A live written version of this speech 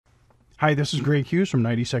Hi, this is Greg Hughes from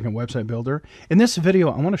 90 Second Website Builder. In this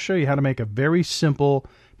video, I want to show you how to make a very simple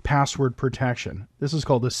password protection. This is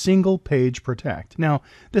called a single page protect. Now,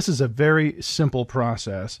 this is a very simple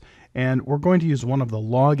process, and we're going to use one of the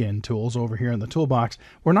login tools over here in the toolbox.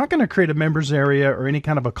 We're not going to create a members area or any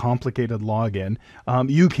kind of a complicated login.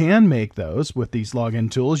 You can make those with these login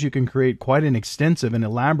tools. You can create quite an extensive and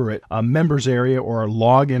elaborate members area or a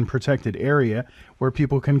login protected area where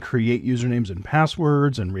people can create usernames and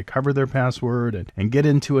passwords and recover their password and get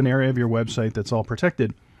into an area of your website that's all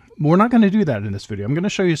protected. We're not going to do that in this video. I'm going to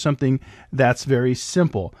show you something that's very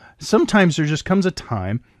simple. Sometimes there just comes a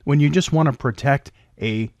time when you just want to protect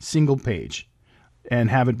a single page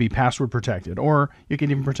and have it be password protected, or you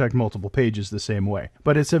can even protect multiple pages the same way.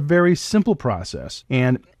 But it's a very simple process,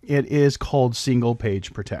 and it is called single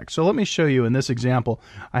page protect. So let me show you in this example.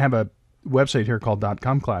 I have a website here called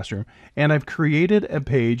 .com Classroom, and I've created a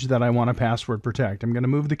page that I want to password protect. I'm going to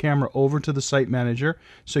move the camera over to the site manager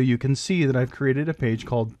so you can see that I've created a page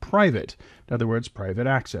called private. In other words, private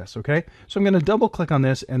access. Okay, so I'm going to double click on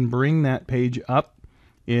this and bring that page up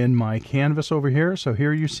in my canvas over here. So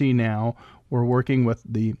here you see now we're working with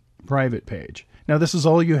the private page. Now this is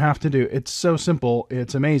all you have to do. It's so simple,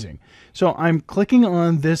 it's amazing. So I'm clicking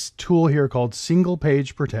on this tool here called Single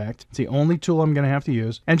Page Protect. It's the only tool I'm going to have to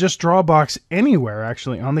use. And just draw a box anywhere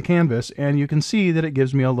actually on the canvas, and you can see that it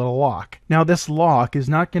gives me a little lock. Now this lock is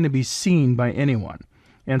not going to be seen by anyone.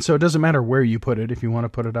 And so it doesn't matter where you put it. If you want to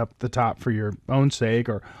put it up the top for your own sake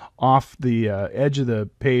or off the edge of the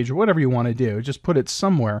page or whatever you want to do, just put it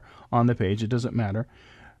somewhere on the page. It doesn't matter.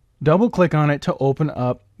 Double click on it to open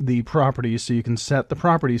up the properties so you can set the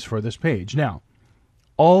properties for this page. Now,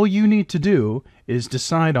 all you need to do is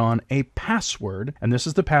decide on a password, and this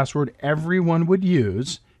is the password everyone would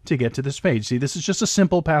use to get to this page. See, this is just a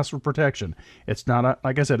simple password protection. It's not a,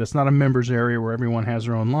 like I said, it's not a members area where everyone has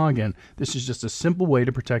their own login. This is just a simple way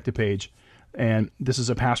to protect a page. And this is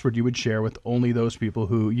a password you would share with only those people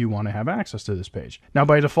who you want to have access to this page. Now,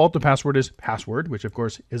 by default, the password is password, which of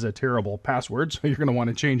course is a terrible password, so you're going to want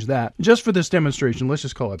to change that. Just for this demonstration, let's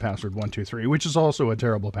just call it password 123, which is also a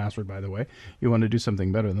terrible password, by the way. You want to do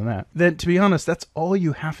something better than that. Then, to be honest, that's all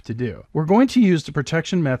you have to do. We're going to use the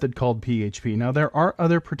protection method called PHP. Now, there are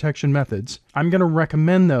other protection methods. I'm going to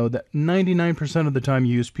recommend, though, that 99% of the time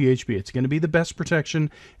you use PHP. It's going to be the best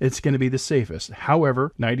protection. It's going to be the safest.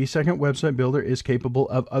 However, 90 Second Website Builder is capable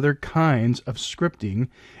of other kinds of scripting.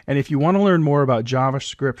 And if you want to learn more about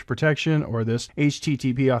JavaScript protection or this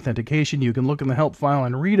HTTP authentication, you can look in the help file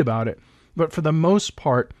and read about it. But for the most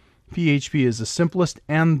part, PHP is the simplest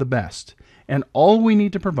and the best. And all we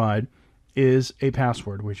need to provide is a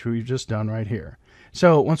password, which we've just done right here.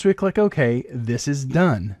 So once we click OK, this is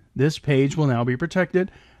done. This page will now be protected.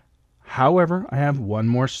 However, I have one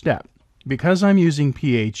more step. Because I'm using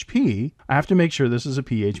PHP, I have to make sure this is a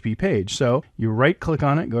PHP page. So you right click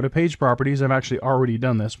on it, go to page properties. I've actually already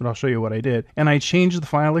done this, but I'll show you what I did. And I changed the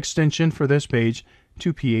file extension for this page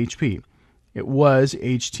to PHP. It was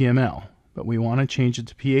HTML, but we want to change it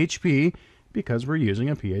to PHP because we're using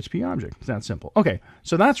a PHP object. It's that simple. Okay,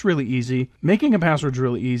 so that's really easy. Making a password is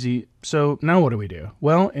really easy. So now what do we do?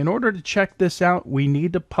 Well, in order to check this out, we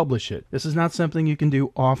need to publish it. This is not something you can do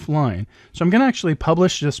offline. So I'm going to actually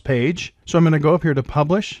publish this page. So I'm going to go up here to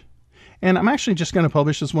publish. And I'm actually just going to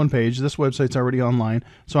publish this one page. This website's already online.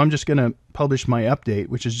 So I'm just going to publish my update,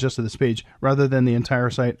 which is just this page. Rather than the entire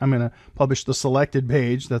site, I'm going to publish the selected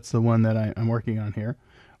page. That's the one that I'm working on here.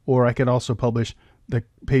 Or I could also publish the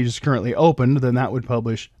page is currently opened, then that would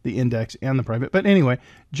publish the index and the private. But anyway,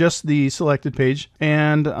 just the selected page.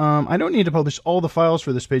 And I don't need to publish all the files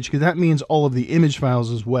for this page because that means all of the image files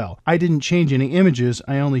as well. I didn't change any images.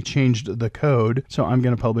 I only changed the code. So I'm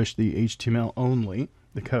going to publish the HTML only,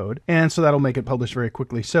 the code. And so that'll make it publish very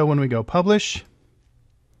quickly. So when we go publish,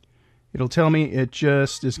 it'll tell me it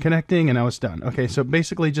just is connecting and now it's done. Okay, so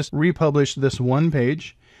basically just republish this one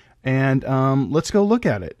page. And let's go look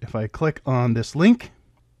at it. If I click on this link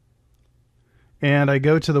and I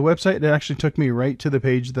go to the website, it actually took me right to the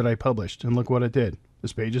page that I published. And look what it did.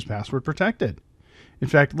 This page is password protected. In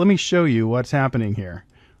fact, let me show you what's happening here.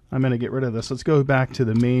 I'm going to get rid of this. Let's go back to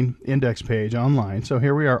the main index page online. So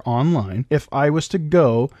here we are online. If I was to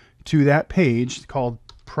go to that page called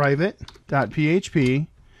private.php,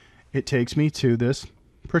 it takes me to this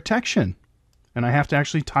protection. And I have to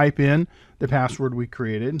actually type in the password we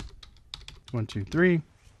created. 123,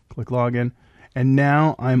 click login. And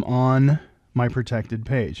now I'm on my protected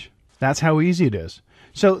page. That's how easy it is.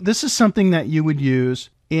 So this is something that you would use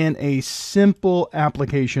in a simple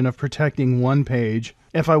application of protecting one page.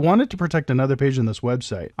 If I wanted to protect another page on this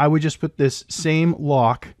website, I would just put this same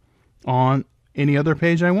lock on any other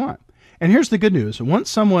page I want. And here's the good news. Once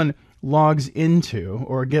someone logs into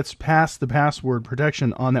or gets past the password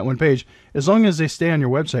protection on that one page, as long as they stay on your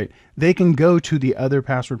website, they can go to the other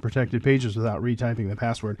password protected pages without retyping the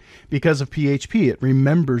password. Because of PHP, it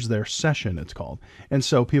remembers their session, it's called. And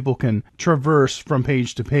so people can traverse from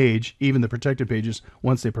page to page, even the protected pages,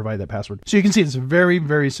 once they provide that password. So you can see it's very,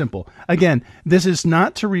 very simple. Again, this is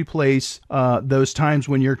not to replace those times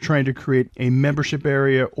when you're trying to create a membership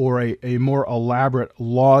area or a more elaborate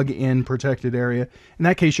login protected area. In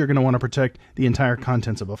that case, you're going to want to protect the entire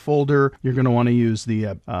contents of a folder. You're going to want to use the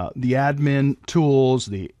admin tools,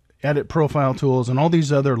 the edit profile tools, and all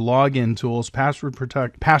these other login tools, password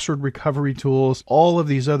protect, password recovery tools. All of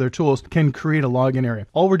these other tools can create a login area.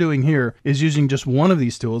 All we're doing here is using just one of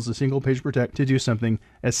these tools, the single page protect, to do something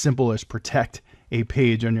as simple as protect a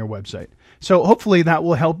page on your website. So hopefully that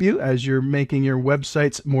will help you as you're making your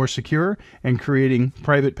websites more secure and creating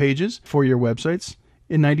private pages for your websites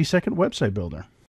in 90 Second Website Builder.